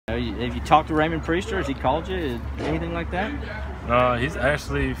Have you talked to Raymond Priester? Has he called you? Anything like that? He's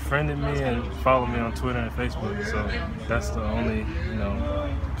actually friended me and followed me on Twitter and Facebook, so that's the only,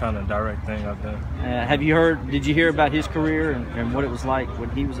 kind of direct thing I've done. Did you hear about his career and what it was like when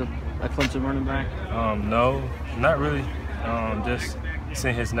he was a Clemson running back? No, not really. Just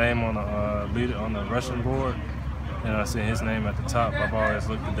seeing his name on the rushing board, and I see his name at the top. I've always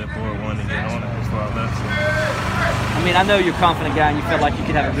looked at that board, wanting to get on it before I left. I mean, I know you're a confident guy and you felt like you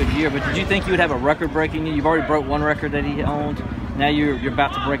could have a good year, but did you think you would have a record-breaking year? You've already broke one record that he owned. Now you're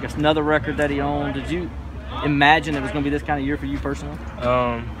about to break another record that he owned. Did you imagine it was going to be this kind of year for you personally?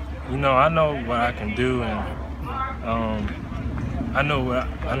 I know what I can do, and I know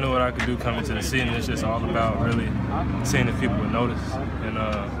what I can do coming to the season. It's just all about really seeing if people would notice. And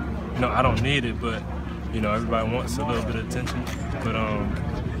I don't need it, but everybody wants a little bit of attention. But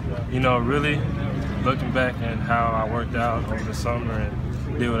really looking back at how I worked out over the summer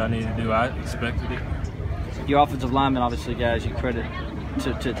and did what I needed to do, I expected it. Your offensive linemen, obviously, guys, you credit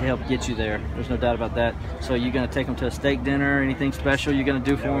to help get you there. There's no doubt about that. So you're going to take them to a steak dinner? Anything special you're going to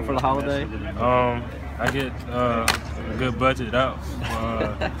do for them for the holiday? I get a good budget out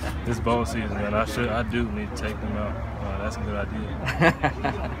this bowl season, and I do need to take them out. That's a good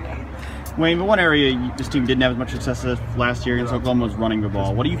idea. Wayne, but one area this team didn't have as much success as last year against Oklahoma was running the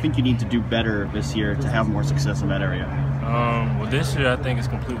ball. What do you think you need to do better this year to have more success in that area? Well, this year I think it's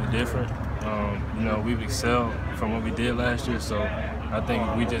completely different. We've excelled from what we did last year, so I think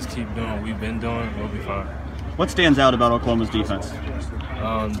we just keep doing what we've been doing, we'll be fine. What stands out about Oklahoma's defense?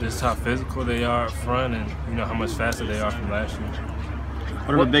 Just how physical they are up front, and how much faster they are from last year.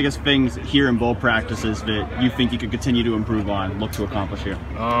 What are the biggest things here in bowl practices that you think you could continue to improve on, look to accomplish here?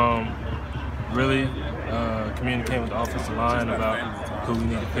 Really communicating with the offensive line about who we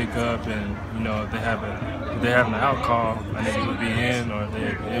need to pick up, and if they're having an out call, I need to be in, or if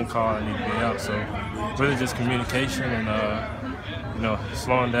they're in call, I need to be out. So really just communication and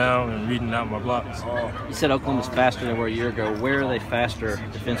slowing down and reading out my blocks. You said Oklahoma's faster than they were a year ago. Where are they faster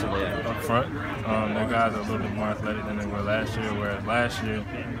defensively at? Up front. Their guys are a little bit more athletic than they were last year, whereas last year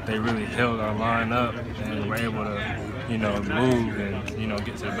they really held our line up and were able to move and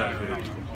get to the backfield.